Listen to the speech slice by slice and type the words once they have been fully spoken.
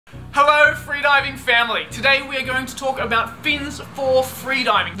Hello freediving family! Today we are going to talk about fins for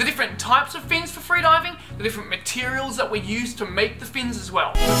freediving. The different types of fins for freediving, the different materials that we use to make the fins as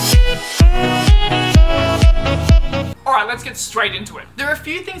well. Alright, let's get straight into it. There are a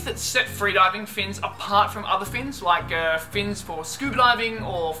few things that set freediving fins apart from other fins, like fins for scuba diving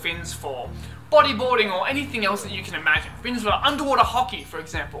or fins for bodyboarding or anything else that you can imagine. Fins for underwater hockey, for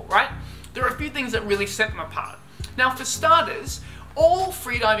example, right? There are a few things that really set them apart. Now for starters, all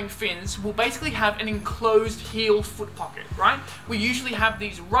freediving fins will basically have an enclosed heel foot pocket, right? We usually have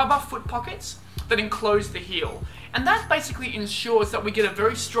these rubber foot pockets that enclose the heel. And that basically ensures that we get a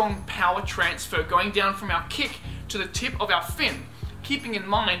very strong power transfer going down from our kick to the tip of our fin. Keeping in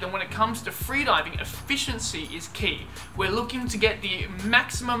mind that when it comes to freediving, efficiency is key. We're looking to get the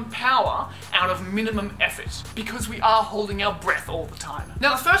maximum power out of minimum effort because we are holding our breath all the time.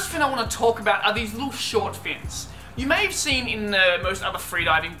 Now the first fin I want to talk about are these little short fins. You may have seen in most other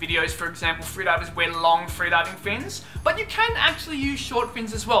freediving videos, for example, freedivers wear long freediving fins, but you can actually use short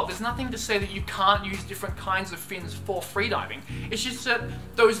fins as well. There's nothing to say that you can't use different kinds of fins for freediving. It's just that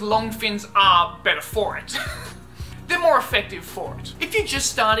those long fins are better for it. They're more effective for it. If you're just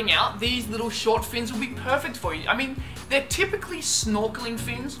starting out, these little short fins will be perfect for you. I mean, they're typically snorkeling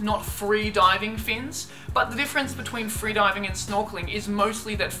fins, not freediving fins, but the difference between freediving and snorkeling is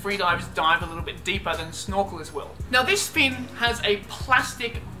mostly that freedivers dive a little bit deeper than snorkelers will. Now this fin has a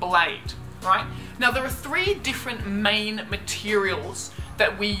plastic blade, right? Now there are three different main materials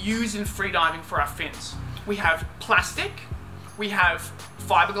that we use in freediving for our fins. We have plastic, we have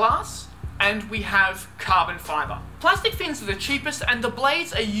fiberglass, and we have carbon fiber. Plastic fins are the cheapest and the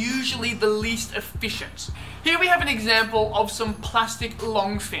blades are usually the least efficient. Here we have an example of some plastic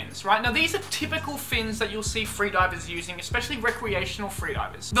long fins, right? Now these are typical fins that you'll see freedivers using, especially recreational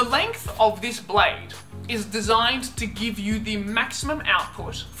freedivers. The length of this blade is designed to give you the maximum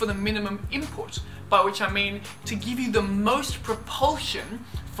output for the minimum input, by which I mean to give you the most propulsion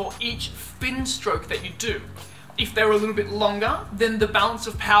for each fin stroke that you do. If they were a little bit longer, then the balance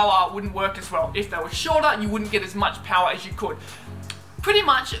of power wouldn't work as well. If they were shorter, you wouldn't get as much power as you could. Pretty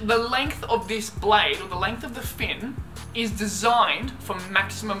much the length of this blade, or the length of the fin, is designed for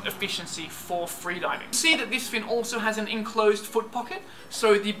maximum efficiency for freediving. See that this fin also has an enclosed foot pocket,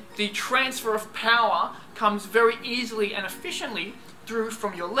 so the transfer of power comes very easily and efficiently through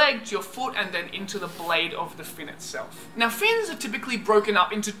from your leg to your foot and then into the blade of the fin itself. Now fins are typically broken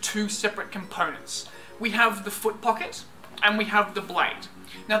up into two separate components. We have the foot pocket and we have the blade.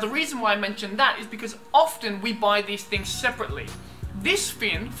 Now the reason why I mention that is because often we buy these things separately. This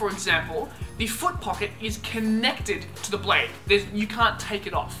fin, for example, the foot pocket is connected to the blade. You can't take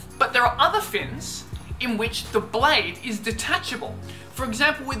it off. But there are other fins in which the blade is detachable. For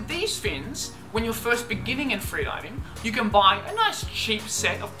example, with these fins, when you're first beginning in freediving, you can buy a nice cheap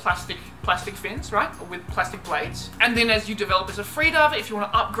set of plastic fins, right, with plastic blades. And then as you develop as a freediver, if you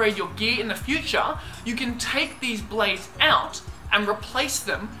want to upgrade your gear in the future, you can take these blades out and replace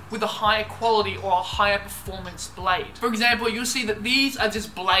them with a higher quality or a higher performance blade. For example, you'll see that these are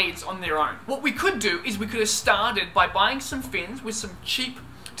just blades on their own. What we could do is we could have started by buying some fins with some cheap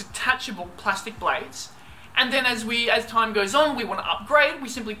detachable plastic blades, and then as time goes on, we want to upgrade, we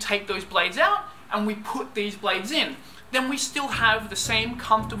simply take those blades out and we put these blades in. Then we still have the same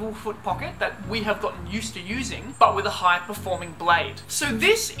comfortable foot pocket that we have gotten used to using, but with a high performing blade. So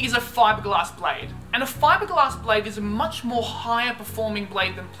this is a fiberglass blade, and a fiberglass blade is a much more higher performing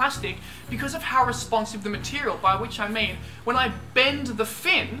blade than plastic because of how responsive the material, by which I mean when I bend the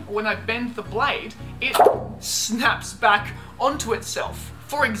fin, or when I bend the blade, it snaps back onto itself.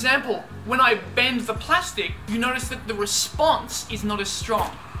 For example, when I bend the plastic, you notice that the response is not as strong.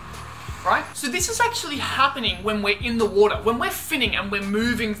 Right? So this is actually happening when we're in the water. When we're finning and we're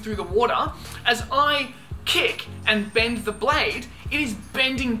moving through the water, as I kick and bend the blade, it is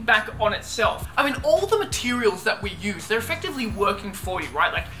bending back on itself. I mean, all the materials that we use, they're effectively working for you,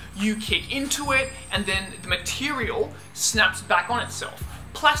 right? Like you kick into it and then the material snaps back on itself.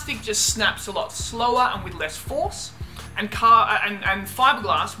 Plastic just snaps a lot slower and with less force, and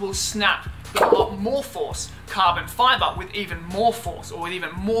fiberglass will snap with a lot more force. Carbon fiber with even more force or with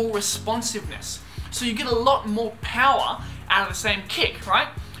even more responsiveness. So you get a lot more power out of the same kick, right?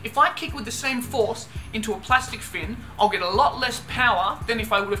 If I kick with the same force into a plastic fin, I'll get a lot less power than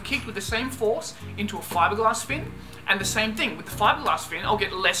if I would have kicked with the same force into a fiberglass fin. And the same thing, with the fiberglass fin, I'll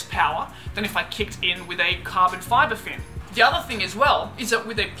get less power than if I kicked in with a carbon fiber fin. The other thing as well is that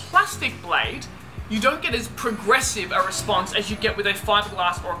with a plastic blade, you don't get as progressive a response as you get with a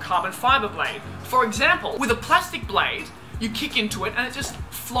fiberglass or a carbon fiber blade. For example, with a plastic blade, you kick into it and it just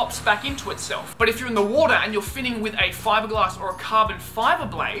flops back into itself. But if you're in the water and you're finning with a fiberglass or a carbon fiber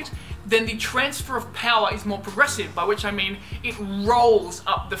blade, then the transfer of power is more progressive, by which I mean it rolls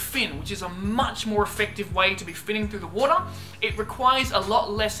up the fin, which is a much more effective way to be finning through the water. It requires a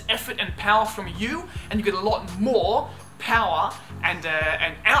lot less effort and power from you, and you get a lot more power and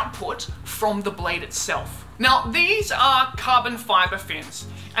output from the blade itself. Now, these are carbon fiber fins,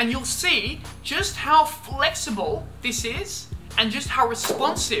 and you'll see just how flexible this is and just how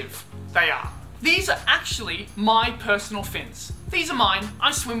responsive they are. These are actually my personal fins. These are mine.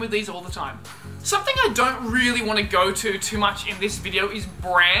 I swim with these all the time. Something I don't really want to go to too much in this video is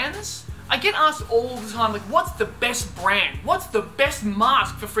brands. I get asked all the time, like, what's the best brand? What's the best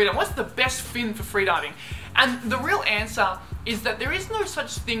mask for freediving? What's the best fin for freediving? And the real answer is that there is no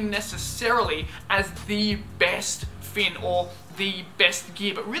such thing necessarily as the best fin or the best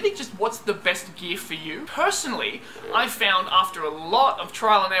gear, but really just what's the best gear for you. Personally, I found after a lot of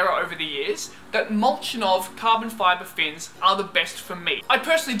trial and error over the years that Molchanov carbon fiber fins are the best for me. I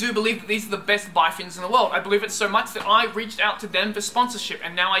personally do believe that these are the best bifins in the world. I believe it so much that I reached out to them for sponsorship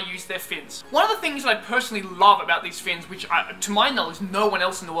and now I use their fins. One of the things that I personally love about these fins, which to my knowledge no one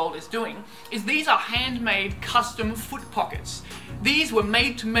else in the world is doing, is these are handmade custom foot pockets. These were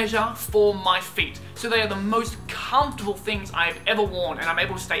made to measure for my feet, so they are the most comfortable things I've ever worn, and I'm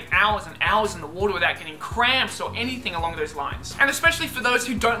able to stay hours and hours in the water without getting cramps or anything along those lines. And especially for those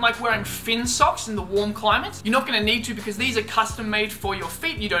who don't like wearing fin socks in the warm climates, you're not going to need to because these are custom made for your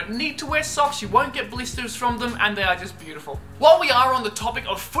feet. You don't need to wear socks, you won't get blisters from them, and they are just beautiful. While we are on the topic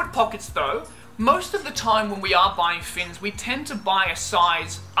of foot pockets though, most of the time when we are buying fins, we tend to buy a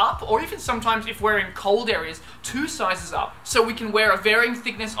size up, or even sometimes if we're in cold areas, 2 sizes up, so we can wear a varying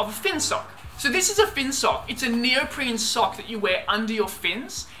thickness of a fin sock. So this is a fin sock. It's a neoprene sock that you wear under your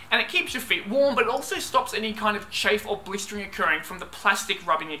fins, and it keeps your feet warm, but it also stops any kind of chafe or blistering occurring from the plastic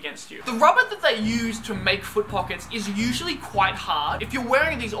rubbing against you. The rubber that they use to make foot pockets is usually quite hard. If you're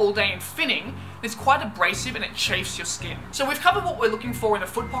wearing these all day and finning, it's quite abrasive and it chafes your skin. So we've covered what we're looking for in a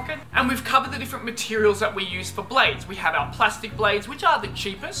foot pocket, and we've covered the different materials that we use for blades. We have our plastic blades, which are the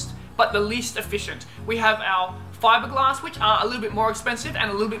cheapest, but the least efficient. We have our fiberglass, which are a little bit more expensive and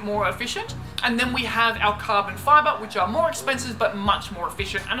a little bit more efficient. And then we have our carbon fiber, which are more expensive but much more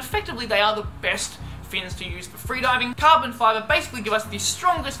efficient. And effectively, they are the best fins to use for freediving. Carbon fiber basically give us the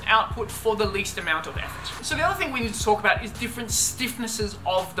strongest output for the least amount of effort. So the other thing we need to talk about is different stiffnesses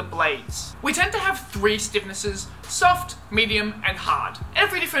of the blades. We tend to have 3 stiffnesses: soft, medium, and hard.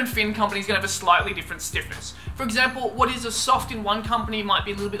 Every different fin company is going to have a slightly different stiffness. For example, what is a soft in one company might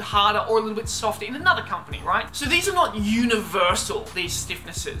be a little bit harder or a little bit softer in another company, right? So these are not universal, these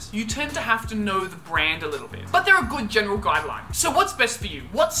stiffnesses. You tend to have to know the brand a little bit. But they're a good general guideline. So what's best for you?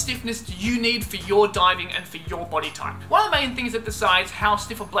 What stiffness do you need for your diving and for your body type? One of the main things that decides how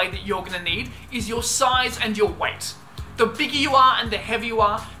stiff a blade that you're going to need is your size and your weight. The bigger you are and the heavier you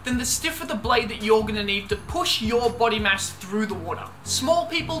are, then the stiffer the blade that you're going to need to push your body mass through the water. Small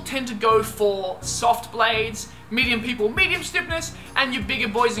people tend to go for soft blades, medium people medium stiffness, and your bigger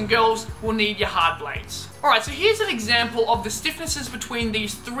boys and girls will need your hard blades. Alright, so here's an example of the stiffnesses between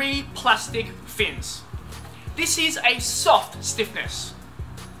these 3 plastic fins. This is a soft stiffness.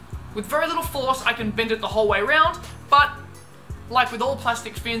 With very little force, I can bend it the whole way around, but like with all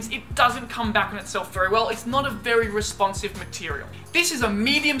plastic fins, it doesn't come back on itself very well. It's not a very responsive material. This is a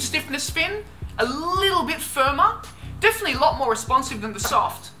medium stiffness fin, a little bit firmer, definitely a lot more responsive than the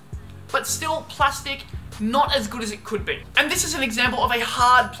soft, but still plastic, not as good as it could be. And this is an example of a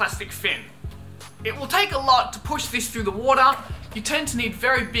hard plastic fin. It will take a lot to push this through the water. You tend to need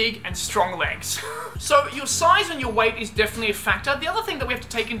very big and strong legs. So your size and your weight is definitely a factor. The other thing that we have to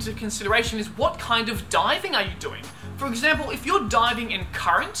take into consideration is what kind of diving are you doing? For example, if you're diving in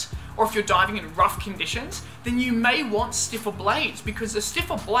current, or if you're diving in rough conditions, then you may want stiffer blades, because a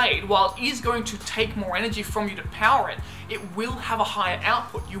stiffer blade, while it is going to take more energy from you to power it, it will have a higher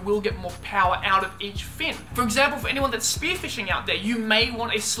output. You will get more power out of each fin. For example, for anyone that's spearfishing out there, you may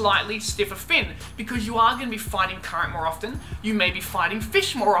want a slightly stiffer fin, because you are going to be fighting current more often, you may be fighting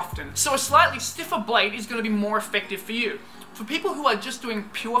fish more often. So a slightly stiffer blade is going to be more effective for you. For people who are just doing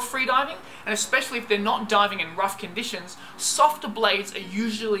pure freediving, and especially if they're not diving in rough conditions, softer blades are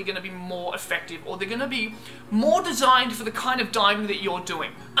usually going to be more effective, or they're going to be more designed for the kind of diving that you're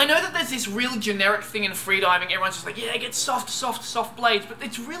doing. I know that there's this real generic thing in freediving, everyone's just like, yeah, get soft blades, but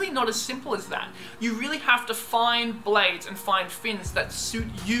it's really not as simple as that. You really have to find blades and find fins that suit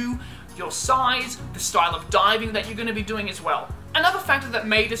you, your size, the style of diving that you're going to be doing as well. Another factor that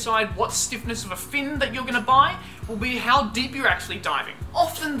may decide what stiffness of a fin that you're going to buy will be how deep you're actually diving.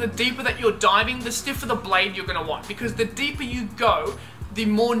 Often the deeper that you're diving, the stiffer the blade you're going to want, because the deeper you go, the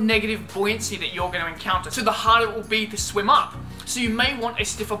more negative buoyancy that you're going to encounter, so the harder it will be to swim up. So you may want a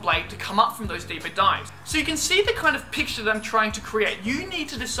stiffer blade to come up from those deeper dives. So you can see the kind of picture that I'm trying to create. You need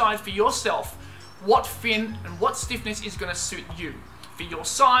to decide for yourself what fin and what stiffness is going to suit you, for your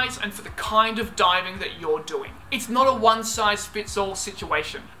size and for the kind of diving that you're doing. It's not a one-size-fits-all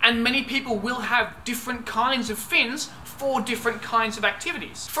situation, and many people will have different kinds of fins for different kinds of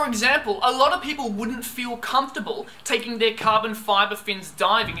activities. For example, a lot of people wouldn't feel comfortable taking their carbon fiber fins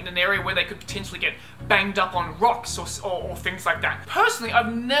diving in an area where they could potentially get banged up on rocks or things like that. Personally,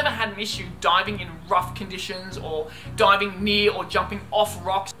 I've never had an issue diving in rough conditions or diving near or jumping off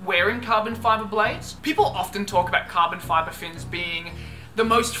rocks wearing carbon fiber blades. People often talk about carbon fiber fins being the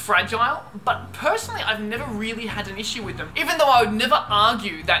most fragile, but personally I've never really had an issue with them. Even though I would never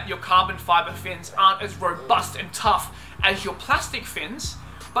argue that your carbon fiber fins aren't as robust and tough as your plastic fins,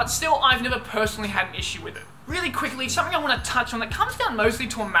 but still I've never personally had an issue with it. Really quickly, something I want to touch on that comes down mostly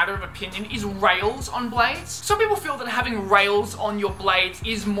to a matter of opinion is rails on blades. Some people feel that having rails on your blades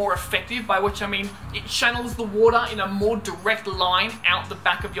is more effective, by which I mean it channels the water in a more direct line out the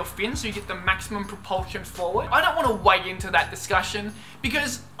back of your fin so you get the maximum propulsion forward. I don't want to weigh into that discussion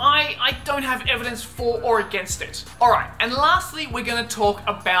because I don't have evidence for or against it. Alright, and lastly we're going to talk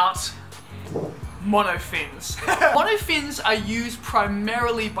about monofins. Monofins are used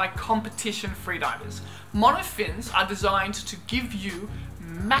primarily by competition freedivers. Monofins are designed to give you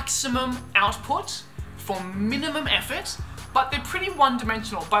maximum output for minimum effort, but they're pretty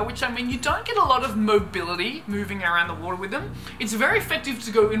one-dimensional, by which I mean you don't get a lot of mobility moving around the water with them. It's very effective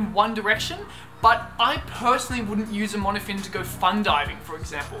to go in one direction, but I personally wouldn't use a monofin to go fun diving, for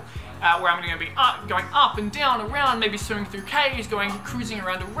example, where I'm going to be going up and down, around, maybe swimming through caves, cruising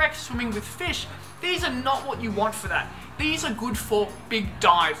around a wreck, swimming with fish. These are not what you want for that. These are good for big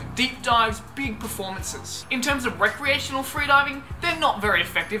dives, deep dives, big performances. In terms of recreational freediving, they're not very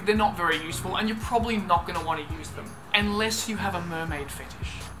effective, they're not very useful, and you're probably not going to want to use them, unless you have a mermaid fetish.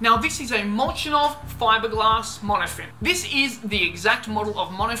 Now this is a Molchanov fiberglass monofin. This is the exact model of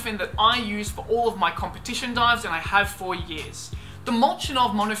monofin that I use for all of my competition dives, and I have for years. The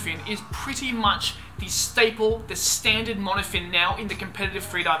Molchanov monofin is pretty much the staple, the standard monofin now in the competitive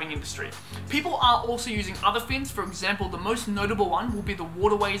freediving industry. People are also using other fins. For example, the most notable one will be the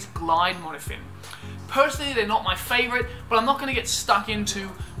Waterways Glide monofin. Personally, they're not my favorite, but I'm not going to get stuck into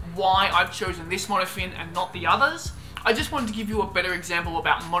why I've chosen this monofin and not the others. I just wanted to give you a better example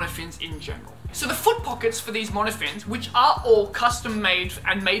about monofins in general. So the foot pockets for these monofins, which are all custom made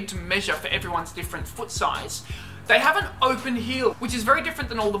and made to measure for everyone's different foot size, they have an open heel, which is very different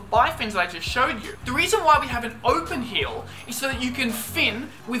than all the bifins that I just showed you. The reason why we have an open heel is so that you can fin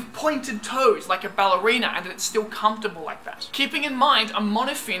with pointed toes like a ballerina and that it's still comfortable like that. Keeping in mind, a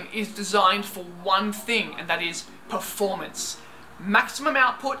monofin is designed for one thing, and that is performance. Maximum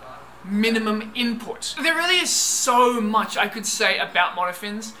output, minimum input. There really is so much I could say about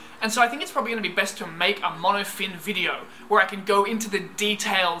monofins, and so I think it's probably going to be best to make a monofin video where I can go into the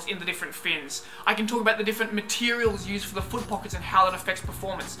details in the different fins. I can talk about the different materials used for the foot pockets and how that affects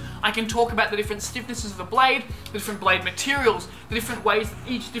performance. I can talk about the different stiffnesses of the blade, the different blade materials, the different ways that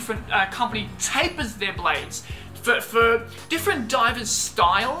each different company tapers their blades, for different divers'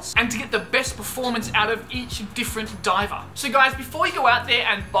 styles, and to get the best performance out of each different diver. So guys, before you go out there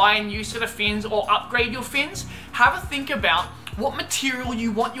and buy a new set of fins or upgrade your fins, have a think about what material you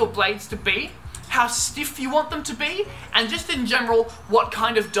want your blades to be, how stiff you want them to be, and just in general, what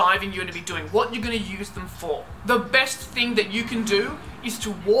kind of diving you're going to be doing, what you're going to use them for. The best thing that you can do is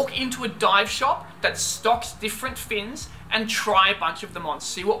to walk into a dive shop that stocks different fins and try a bunch of them on.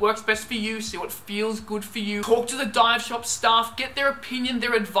 See what works best for you, see what feels good for you. Talk to the dive shop staff, get their opinion,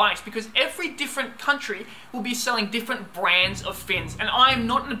 their advice, because every different country will be selling different brands of fins. And I am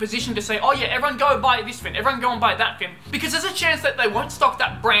not in a position to say, oh yeah, everyone go buy this fin, everyone go and buy that fin, because there's a chance that they won't stock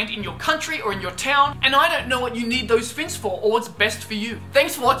that brand in your country or in your town, and I don't know what you need those fins for or what's best for you.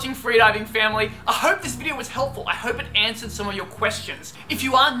 Thanks for watching, freediving family. I hope this video was helpful. I hope it answered some of your questions. If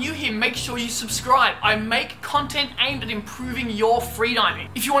you are new here, make sure you subscribe. I make content aimed at improving your freediving.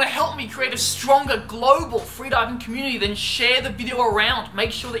 If you want to help me create a stronger global freediving community, then share the video around.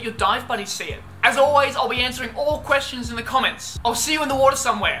 Make sure that your dive buddies see it. As always, I'll be answering all questions in the comments. I'll see you in the water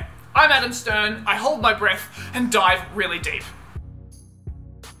somewhere. I'm Adam Stern, I hold my breath and dive really deep.